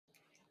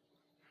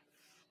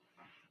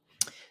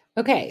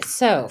Okay,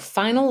 so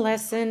final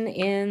lesson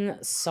in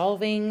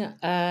solving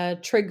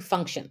trig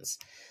functions.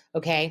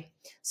 Okay,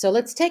 so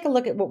let's take a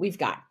look at what we've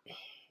got.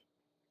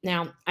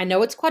 Now, I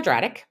know it's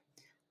quadratic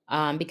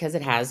because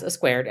it has a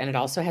squared and it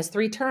also has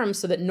three terms,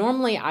 so that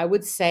normally I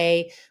would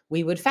say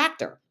we would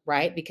factor,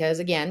 right? Because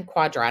again,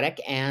 quadratic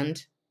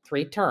and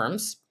three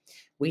terms,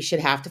 we should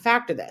have to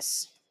factor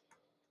this.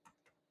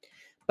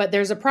 But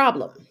there's a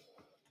problem.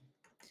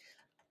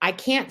 I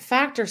can't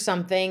factor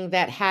something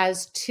that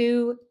has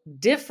two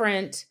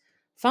different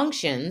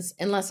functions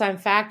unless I'm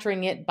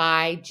factoring it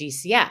by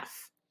GCF.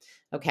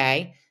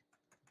 Okay.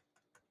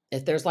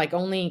 If there's like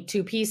only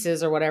two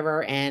pieces or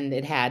whatever, and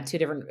it had two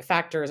different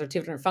factors or two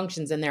different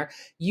functions in there,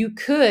 you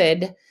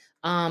could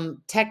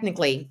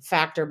technically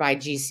factor by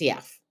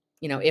GCF,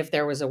 if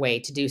there was a way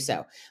to do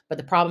so. But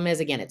the problem is,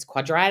 again, it's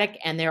quadratic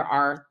and there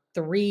are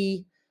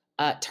three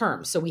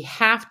terms. So we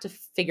have to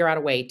figure out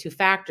a way to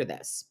factor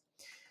this.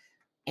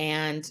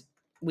 And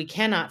we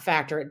cannot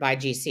factor it by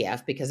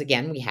GCF because,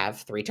 again, we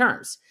have three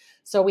terms.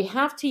 So we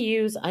have to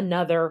use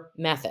another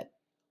method.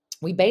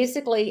 We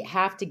basically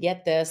have to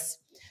get this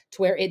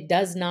to where it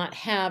does not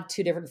have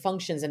two different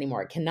functions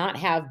anymore. It cannot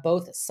have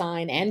both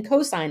sine and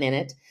cosine in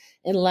it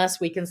unless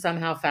we can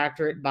somehow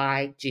factor it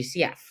by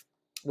GCF,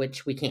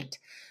 which we can't.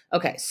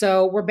 Okay,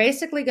 so we're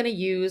basically going to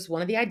use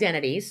one of the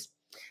identities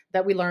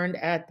that we learned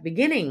at the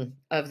beginning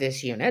of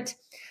this unit.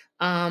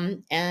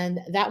 And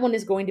that one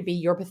is going to be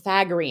your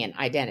Pythagorean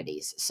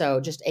identities. So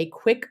just a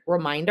quick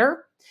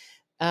reminder,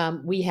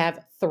 we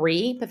have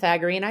three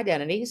Pythagorean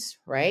identities,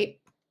 right?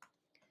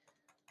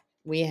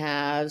 We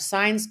have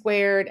sine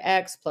squared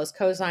x plus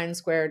cosine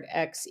squared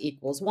x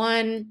equals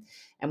 1.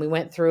 And we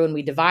went through and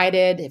we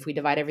divided. If we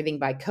divide everything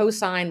by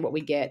cosine, what we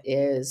get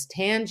is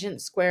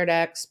tangent squared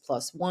x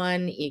plus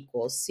 1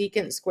 equals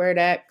secant squared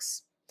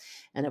x.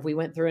 And if we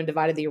went through and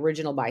divided the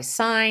original by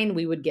sine,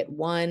 we would get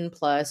 1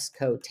 plus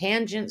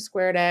cotangent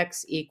squared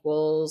x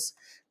equals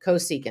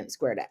cosecant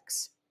squared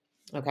x,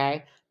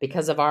 okay?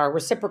 Because of our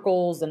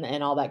reciprocals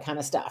and all that kind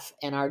of stuff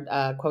and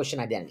our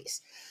quotient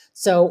identities.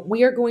 So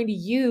we are going to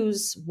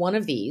use one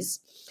of these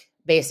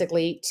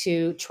basically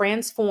to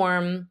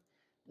transform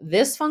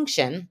this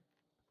function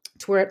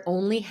to where it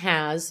only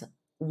has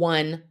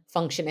one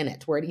function in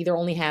it, where it either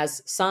only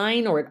has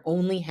sine or it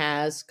only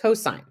has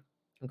cosine,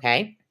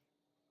 okay?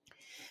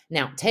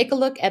 Now, take a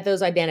look at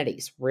those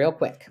identities real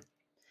quick.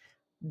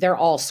 They're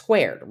all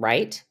squared,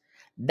 right?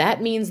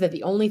 That means that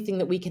the only thing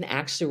that we can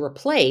actually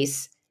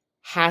replace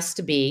has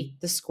to be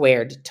the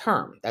squared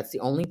term. That's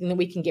the only thing that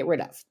we can get rid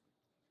of,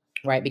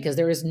 right? Because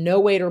there is no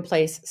way to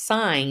replace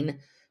sine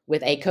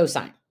with a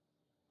cosine.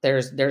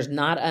 There's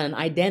not an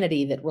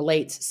identity that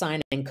relates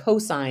sine and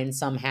cosine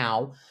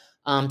somehow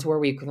to where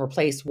we can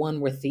replace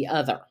one with the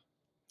other,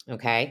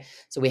 okay?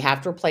 So we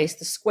have to replace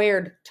the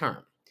squared term.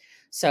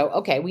 So,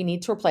 okay, we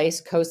need to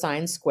replace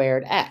cosine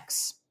squared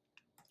x.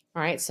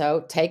 All right,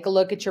 so take a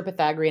look at your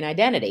Pythagorean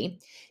identity.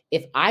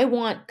 If I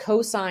want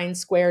cosine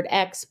squared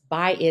x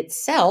by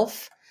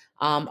itself,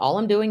 all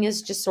I'm doing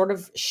is just sort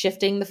of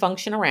shifting the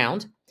function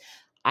around.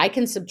 I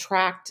can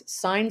subtract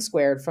sine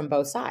squared from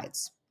both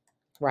sides,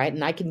 right?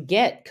 And I can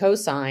get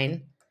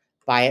cosine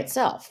by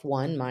itself,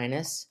 1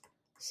 minus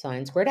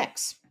sine squared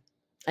x.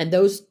 And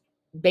those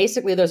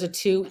are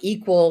two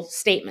equal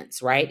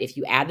statements, right? If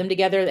you add them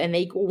together and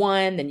they equal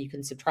 1, then you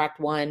can subtract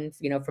 1,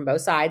 from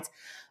both sides.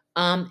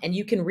 And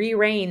you can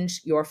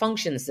rearrange your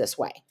functions this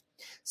way.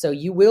 So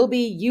you will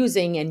be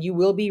using and you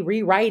will be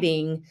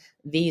rewriting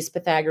these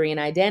Pythagorean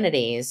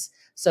identities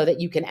so that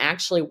you can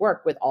actually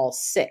work with all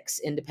 6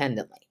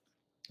 independently.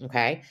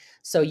 Okay,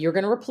 so you're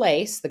going to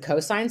replace the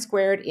cosine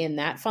squared in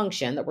that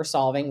function that we're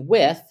solving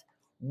with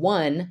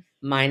 1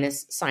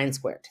 minus sine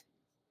squared.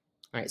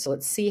 All right, so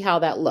let's see how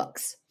that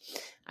looks.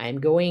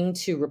 I'm going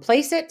to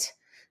replace it.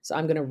 So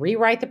I'm going to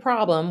rewrite the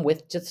problem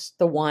with just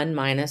the 1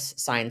 minus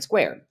sine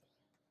squared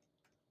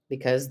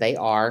because they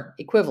are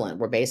equivalent.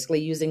 We're basically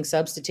using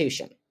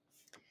substitution.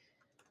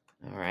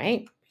 All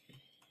right.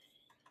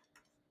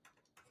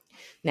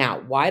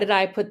 Now, why did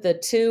I put the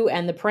 2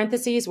 and the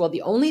parentheses? Well,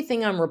 the only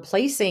thing I'm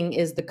replacing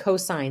is the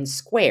cosine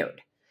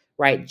squared,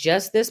 right?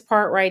 Just this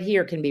part right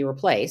here can be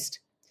replaced.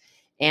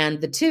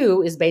 And the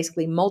 2 is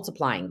basically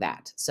multiplying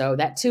that. So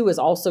that 2 is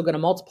also going to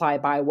multiply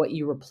by what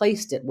you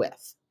replaced it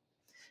with.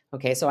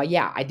 Okay, so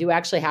yeah, I do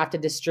actually have to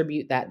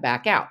distribute that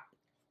back out.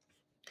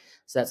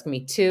 So that's going to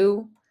be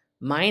 2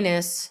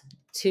 minus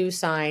 2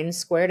 sine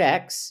squared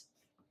x,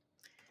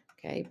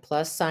 okay,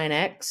 plus sine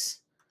x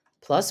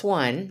plus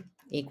 1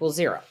 equals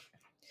 0.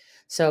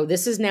 So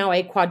this is now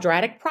a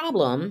quadratic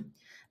problem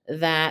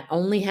that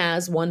only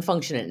has one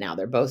function in it now.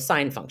 They're both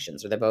sine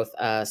functions, or they're both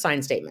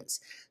sine statements.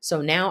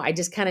 So now I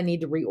just kind of need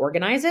to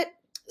reorganize it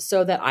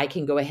so that I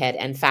can go ahead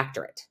and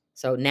factor it.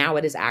 So now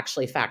it is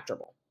actually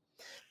factorable.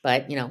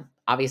 But,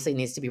 obviously it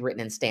needs to be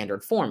written in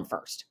standard form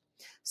first.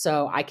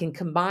 So I can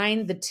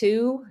combine the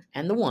 2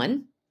 and the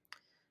 1,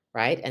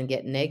 right, and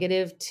get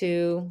negative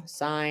 2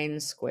 sine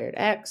squared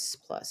x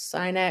plus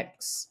sine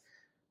x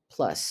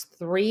plus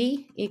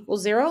 3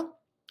 equals 0,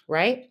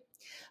 right?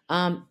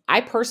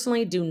 I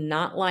personally do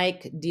not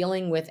like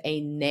dealing with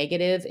a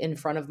negative in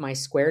front of my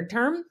squared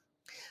term.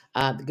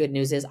 The good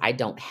news is I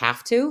don't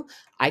have to.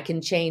 I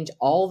can change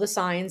all the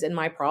signs in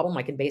my problem.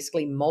 I can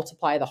basically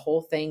multiply the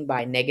whole thing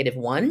by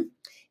 -1.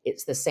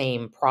 It's the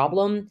same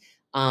problem.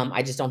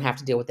 I just don't have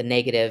to deal with the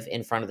negative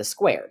in front of the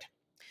squared.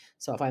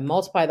 So if I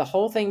multiply the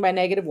whole thing by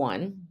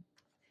 -1,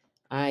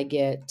 I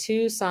get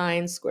 2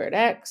 sine squared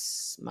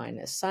x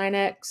minus sine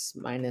x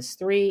minus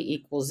 3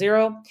 equals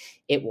 0.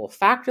 It will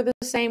factor the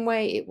same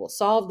way. It will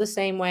solve the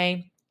same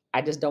way.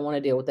 I just don't want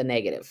to deal with the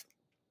negative.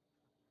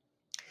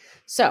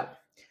 So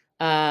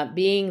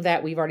being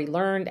that we've already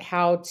learned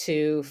how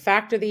to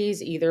factor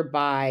these either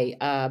by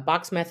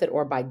box method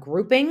or by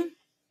grouping,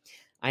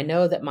 I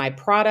know that my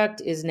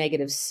product is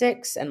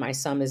 -6 and my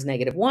sum is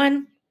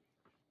 -1.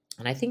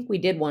 And I think we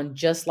did one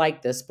just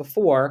like this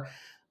before.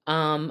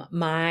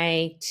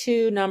 My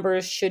two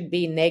numbers should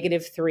be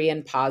 -3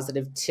 and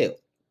 +2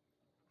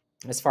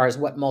 as far as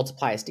what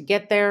multiplies to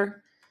get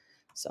there.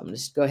 So I'm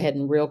just go ahead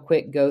and real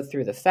quick go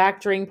through the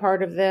factoring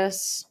part of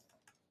this.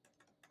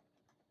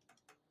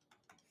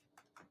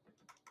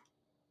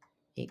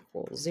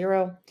 Equals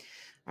 0.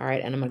 All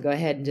right, and I'm going to go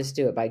ahead and just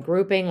do it by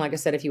grouping. Like I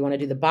said, if you want to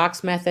do the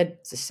box method,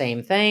 it's the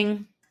same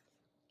thing.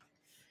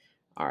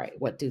 All right,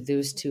 what do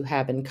those two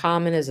have in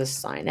common is a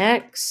sine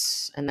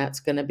x, and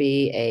that's going to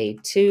be a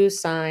 2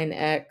 sine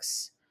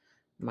x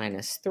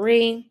minus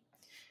 3,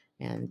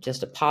 and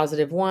just a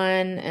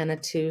 +1 and a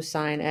 2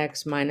 sine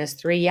x minus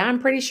 3. Yeah, I'm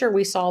pretty sure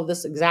we solved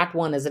this exact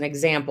one as an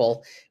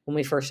example when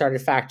we first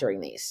started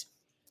factoring these.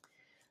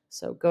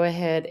 So go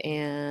ahead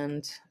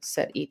and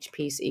set each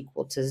piece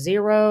equal to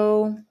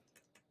 0.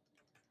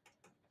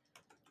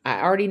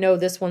 I already know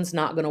this one's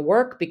not going to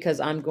work because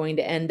I'm going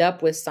to end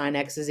up with sine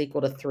x is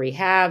equal to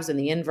 3/2, and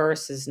the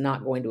inverse is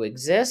not going to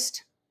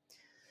exist.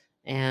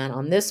 And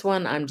on this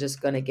one, I'm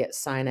just going to get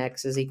sine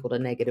x is equal to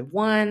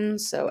 -1.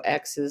 So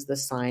x is the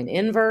sine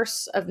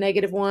inverse of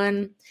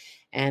 -1.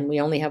 And we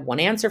only have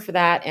one answer for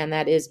that, and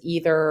that is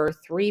either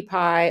 3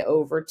 pi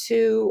over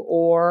 2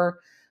 or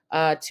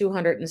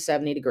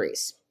 270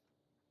 degrees.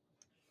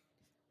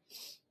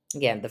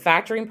 Again, the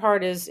factoring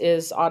part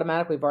is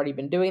automatic. We've already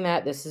been doing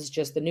that. This is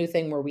just the new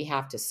thing where we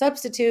have to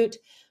substitute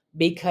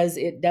because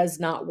it does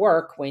not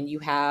work when you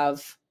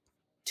have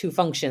two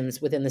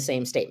functions within the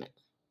same statement.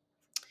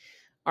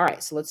 All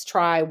right, so let's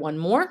try one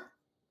more.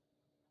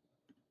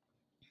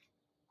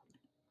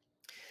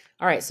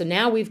 All right, so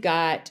now we've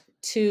got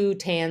 2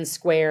 tan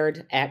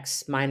squared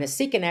x minus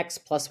secant x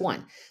plus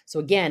 1. So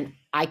again,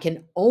 I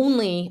can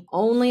only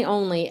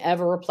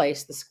ever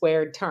replace the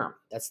squared term.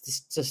 That's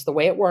just the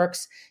way it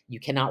works. You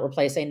cannot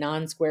replace a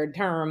non-squared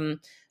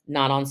term,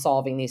 not on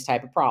solving these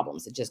type of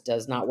problems. It just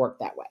does not work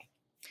that way.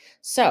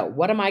 So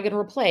what am I going to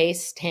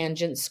replace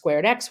tangent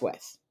squared x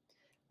with?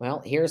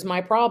 Well, here's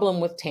my problem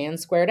with tan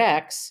squared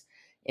x.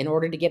 In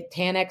order to get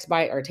tan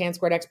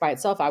squared x by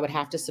itself, I would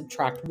have to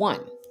subtract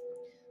 1.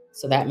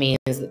 So that means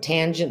that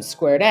tangent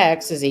squared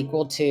x is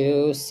equal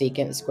to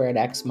secant squared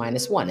x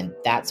minus 1. And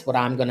that's what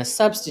I'm going to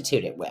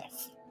substitute it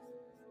with.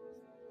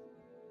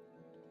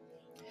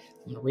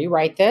 I'm going to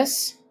rewrite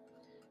this.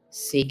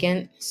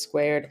 Secant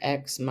squared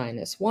x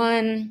minus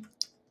 1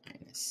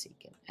 minus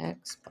secant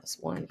x plus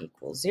 1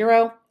 equals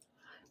 0.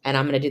 And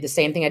I'm going to do the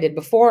same thing I did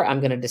before. I'm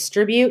going to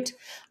distribute.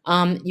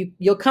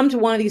 You'll come to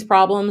one of these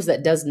problems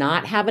that does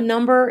not have a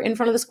number in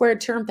front of the squared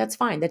term. That's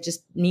fine. That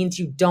just means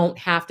you don't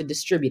have to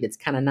distribute. It's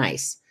kind of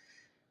nice.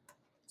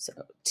 So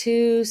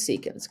 2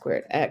 secant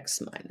squared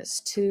x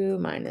minus 2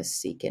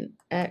 minus secant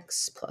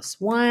x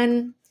plus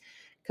 1.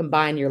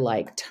 Combine your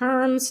like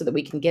terms so that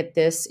we can get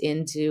this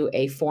into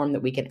a form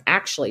that we can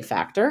actually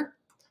factor.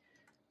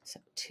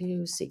 So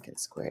 2 secant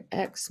squared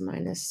x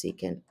minus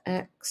secant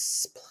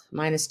x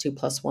minus 2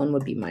 plus 1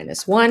 would be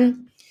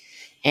 -1.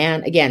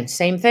 And again,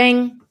 same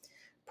thing.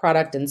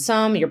 Product and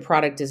sum. Your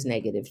product is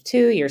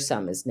 -2. Your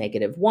sum is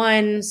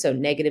 -1. So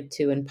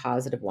 -2 and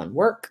 +1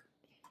 work.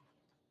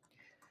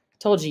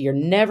 Told you, you're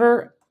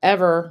never,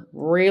 ever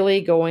really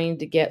going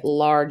to get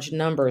large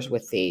numbers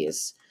with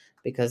these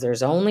because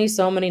there's only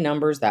so many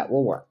numbers that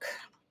will work.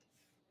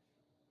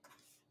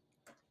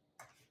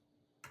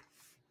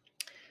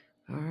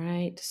 All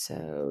right,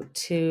 so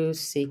 2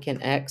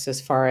 secant x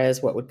as far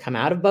as what would come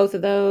out of both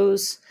of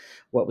those.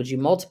 What would you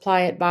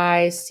multiply it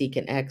by?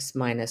 Secant x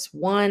minus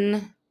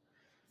 1.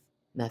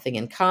 Nothing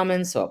in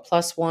common, so a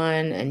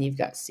 +1. And you've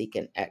got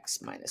secant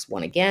x minus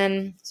 1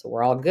 again. So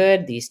we're all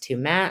good. These two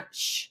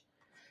match.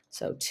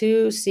 So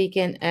 2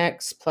 secant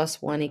x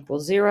plus 1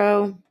 equals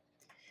 0.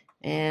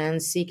 And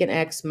secant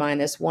x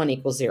minus 1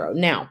 equals 0.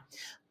 Now,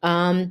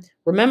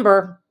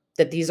 remember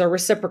that these are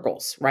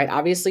reciprocals, right?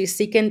 Obviously,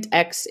 secant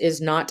x is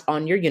not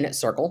on your unit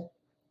circle,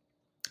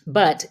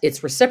 but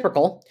it's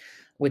reciprocal,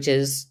 which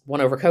is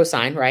 1 over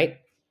cosine, right?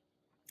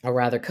 Or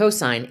rather,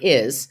 cosine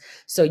is.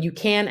 So you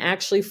can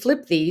actually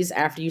flip these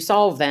after you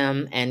solve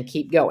them and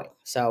keep going.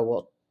 So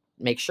we'll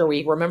make sure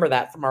we remember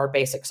that from our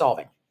basic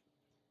solving.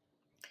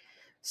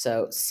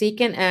 So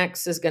secant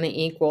x is going to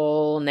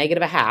equal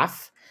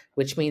 -1/2,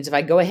 which means if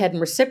I go ahead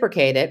and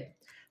reciprocate it,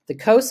 the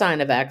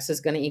cosine of x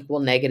is going to equal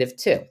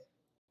 -2.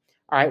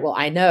 All right, well,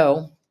 I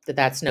know that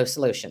that's no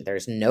solution.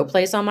 There's no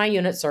place on my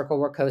unit circle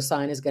where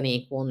cosine is going to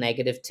equal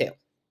 -2. Okay,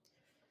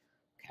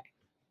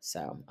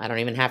 so I don't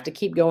even have to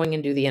keep going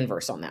and do the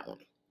inverse on that one.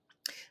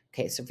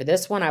 Okay, so for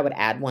this one, I would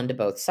add 1 to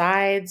both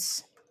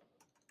sides.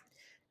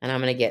 And I'm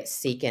going to get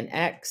secant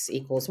x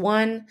equals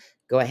 1.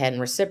 Go ahead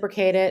and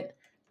reciprocate it.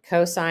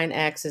 Cosine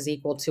x is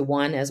equal to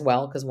 1 as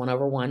well, because 1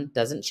 over 1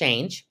 doesn't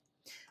change.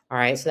 All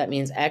right, so that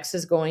means x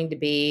is going to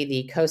be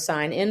the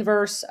cosine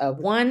inverse of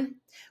 1.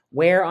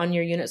 Where on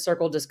your unit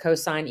circle does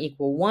cosine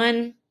equal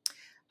 1?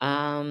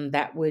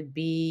 That would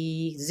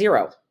be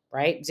 0,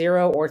 right?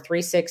 0 or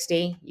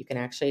 360. You can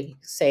actually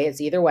say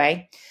it's either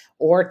way.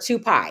 Or 2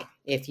 pi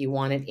if you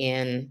want it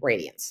in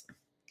radians.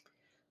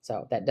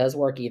 So that does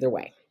work either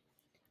way.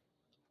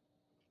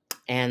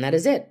 And that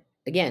is it.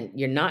 Again,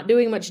 you're not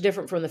doing much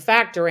different from the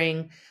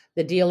factoring.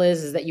 The deal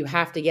is that you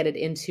have to get it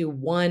into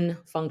one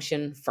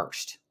function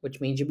first,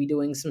 which means you'll be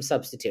doing some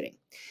substituting.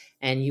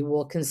 And you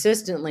will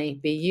consistently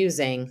be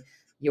using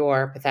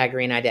your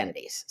Pythagorean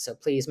identities. So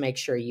please make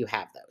sure you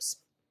have those.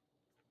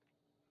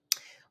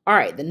 All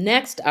right, the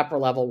next upper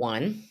level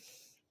one,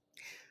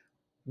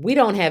 we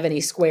don't have any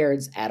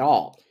squareds at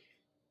all,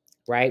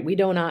 right? We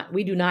do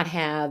not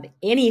have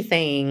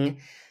anything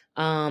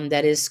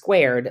that is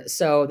squared.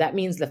 So that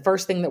means the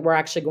first thing that we're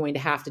actually going to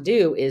have to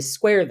do is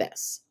square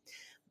this.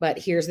 But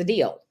here's the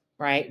deal,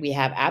 right? We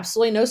have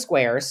absolutely no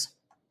squares,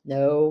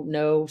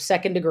 no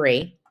second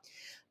degree.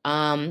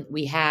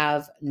 We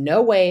have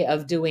no way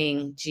of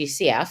doing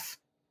GCF,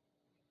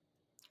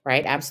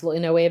 right?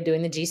 Absolutely no way of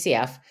doing the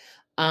GCF.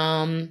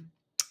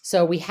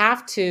 So we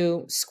have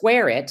to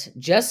square it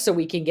just so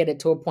we can get it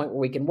to a point where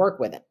we can work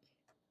with it.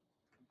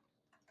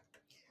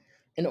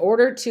 In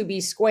order to be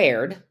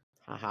squared,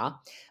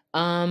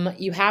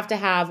 you have to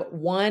have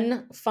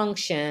one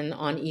function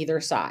on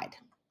either side.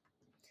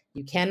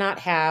 You cannot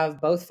have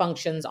both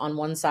functions on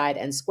one side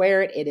and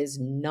square it. It is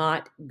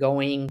not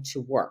going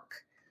to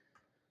work.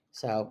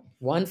 So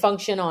one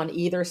function on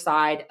either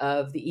side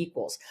of the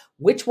equals.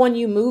 Which one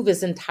you move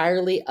is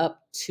entirely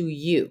up to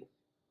you.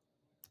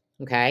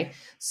 Okay,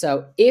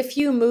 so if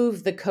you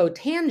move the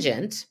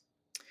cotangent,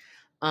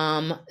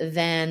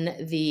 then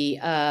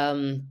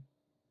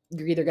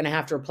you're either going to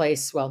have to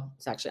replace, well,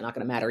 it's actually not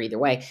going to matter either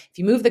way. If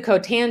you move the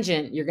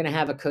cotangent, you're going to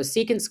have a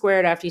cosecant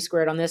squared after you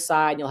square it on this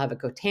side. You'll have a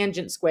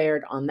cotangent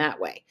squared on that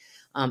way.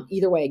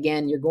 Either way,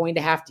 again, you're going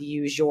to have to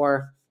use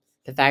your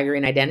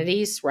Pythagorean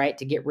identities, right,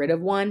 to get rid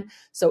of one.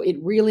 So it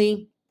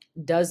really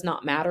does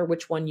not matter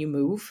which one you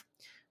move.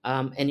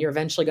 And you're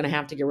eventually going to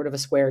have to get rid of a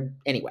squared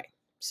anyway.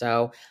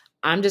 So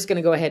I'm just going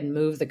to go ahead and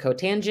move the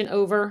cotangent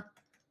over.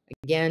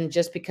 Again,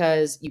 just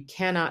because you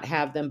cannot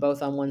have them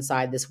both on one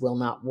side, this will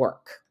not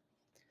work.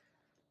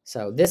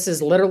 So this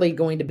is literally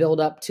going to build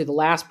up to the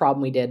last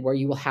problem we did where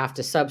you will have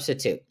to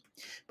substitute.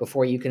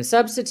 Before you can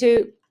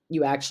substitute,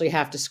 you actually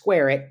have to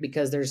square it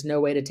because there's no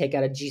way to take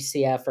out a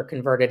GCF or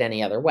convert it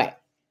any other way.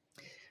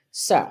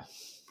 So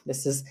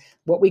this is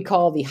what we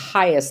call the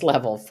highest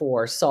level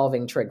for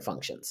solving trig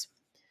functions.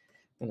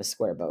 I'm going to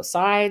square both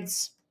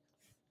sides,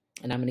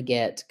 and I'm going to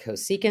get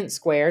cosecant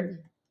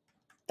squared.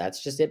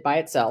 That's just it by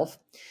itself.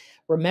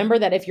 Remember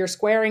that if you're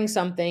squaring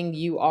something,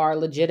 you are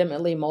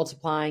legitimately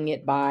multiplying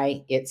it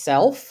by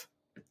itself,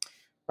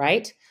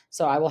 right?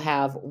 So I will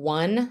have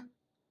 1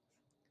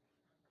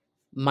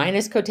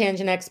 minus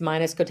cotangent x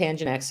minus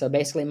cotangent x. So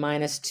basically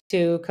minus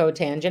 2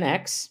 cotangent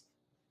x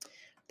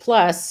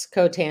plus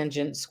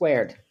cotangent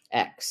squared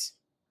x.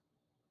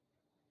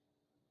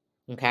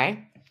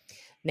 Okay?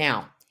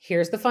 Now,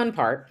 here's the fun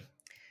part.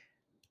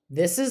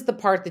 This is the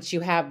part that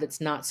you have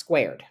that's not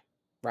squared,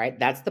 right?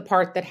 That's the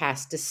part that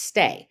has to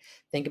stay.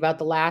 Think about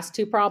the last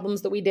two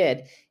problems that we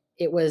did.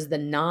 It was the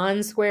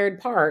non-squared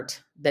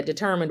part that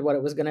determined what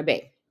it was going to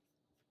be.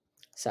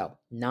 So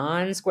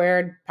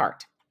non-squared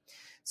part.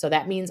 So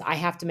that means I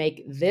have to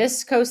make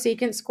this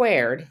cosecant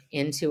squared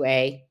into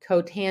a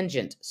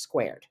cotangent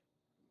squared.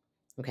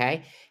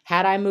 Okay?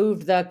 Had I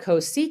moved the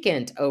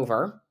cosecant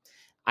over,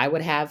 I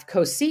would have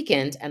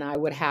cosecant and I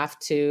would have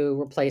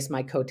to replace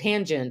my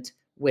cotangent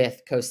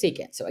with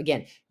cosecant. So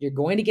again, you're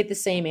going to get the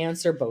same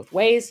answer both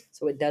ways,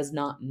 so it does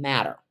not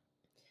matter.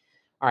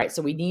 All right,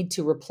 so we need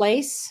to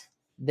replace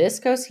this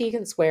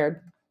cosecant squared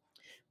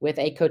with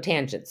a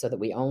cotangent so that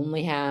we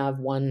only have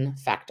one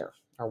factor,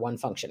 or one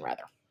function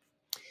rather.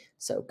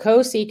 So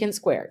cosecant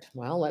squared,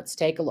 well, let's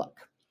take a look.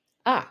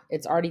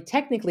 It's already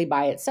technically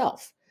by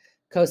itself.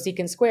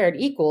 Cosecant squared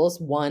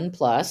equals 1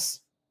 plus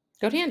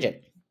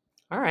cotangent.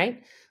 All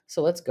right,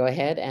 so let's go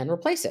ahead and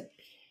replace it.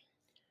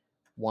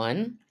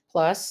 1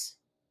 plus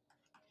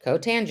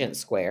cotangent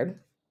squared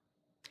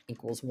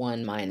equals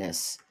 1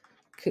 minus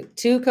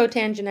 2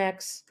 cotangent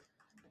x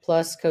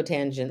plus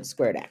cotangent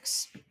squared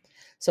x.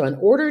 So in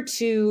order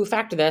to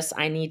factor this,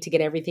 I need to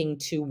get everything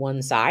to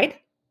one side.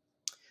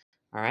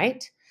 All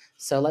right,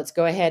 so let's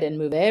go ahead and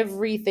move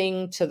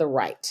everything to the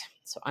right.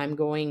 So I'm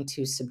going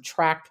to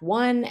subtract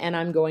 1 and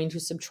I'm going to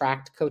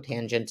subtract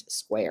cotangent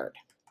squared.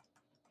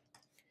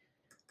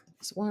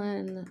 It's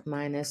 1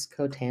 minus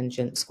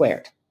cotangent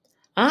squared.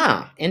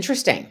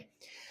 Interesting.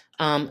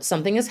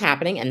 Something is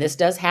happening, and this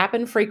does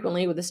happen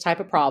frequently with this type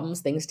of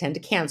problems. Things tend to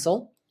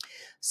cancel.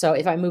 So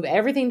if I move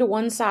everything to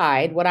one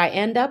side, what I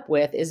end up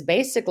with is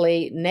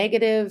basically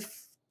negative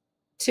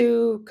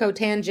 2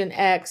 cotangent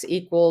x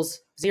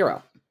equals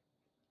 0,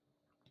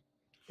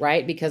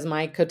 right? Because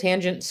my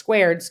cotangent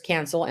squareds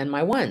cancel and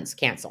my ones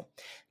cancel.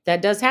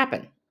 That does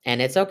happen,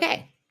 and it's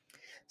okay.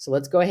 So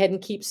let's go ahead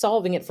and keep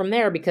solving it from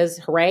there because,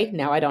 hooray,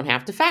 now I don't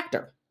have to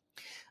factor.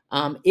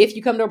 If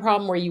you come to a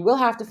problem where you will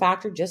have to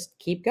factor, just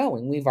keep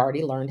going. We've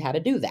already learned how to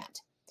do that.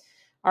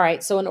 All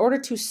right, so in order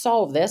to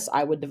solve this,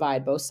 I would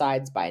divide both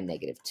sides by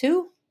negative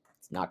 2.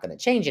 It's not going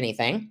to change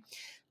anything.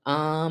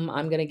 I'm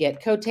going to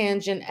get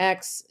cotangent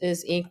x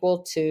is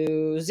equal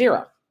to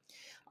 0.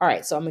 All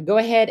right, so I'm going to go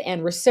ahead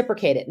and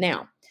reciprocate it.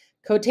 Now,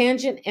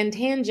 cotangent and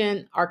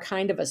tangent are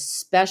kind of a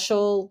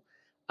special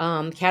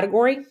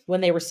category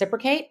when they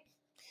reciprocate.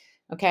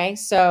 Okay,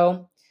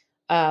 so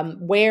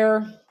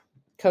where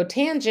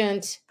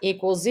cotangent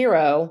equals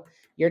 0,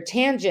 your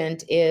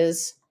tangent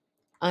is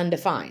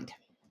undefined.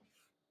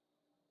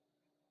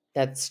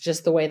 That's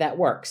just the way that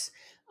works.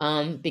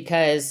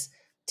 Because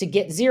to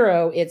get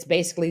 0, it's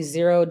basically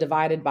 0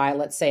 divided by,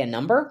 let's say, a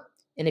number.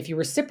 And if you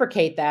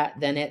reciprocate that,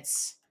 then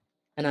it's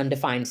an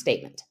undefined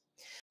statement.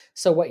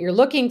 So what you're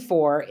looking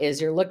for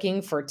is you're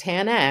looking for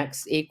tan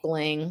x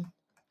equaling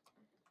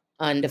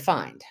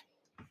undefined.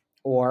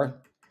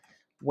 Or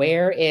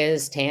where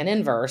is tan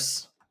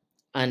inverse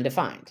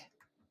undefined?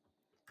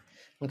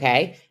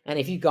 Okay, and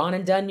if you've gone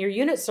and done your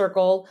unit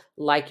circle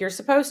like you're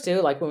supposed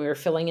to, like when we were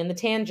filling in the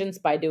tangents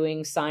by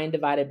doing sine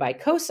divided by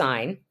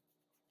cosine,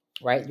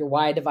 right? Your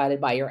y divided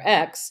by your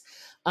x.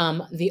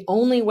 The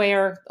only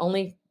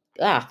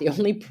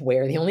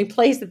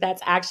place that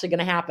that's actually going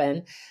to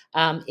happen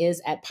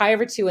is at pi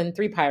over 2 and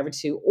 3 pi over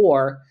 2,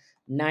 or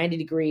 90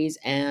 degrees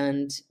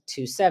and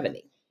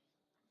 270.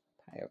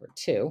 Pi over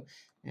 2,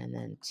 and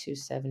then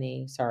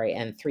 270, sorry,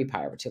 and 3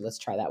 pi over 2. Let's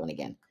try that one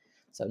again.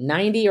 So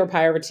 90 or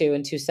pi over 2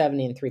 and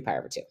 270 and 3 pi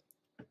over 2.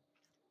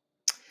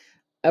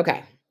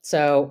 Okay,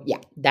 so yeah,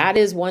 that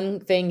is one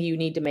thing you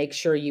need to make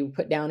sure you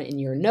put down in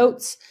your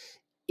notes.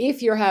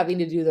 If you're having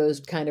to do those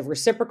kind of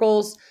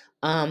reciprocals,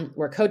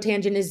 where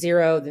cotangent is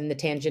 0, then the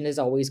tangent is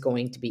always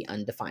going to be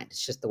undefined.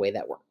 It's just the way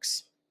that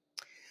works.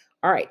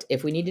 All right,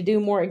 if we need to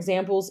do more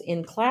examples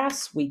in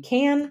class, we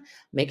can.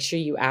 Make sure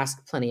you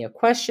ask plenty of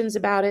questions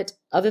about it.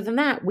 Other than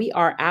that, we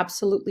are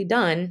absolutely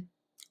done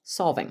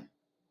solving.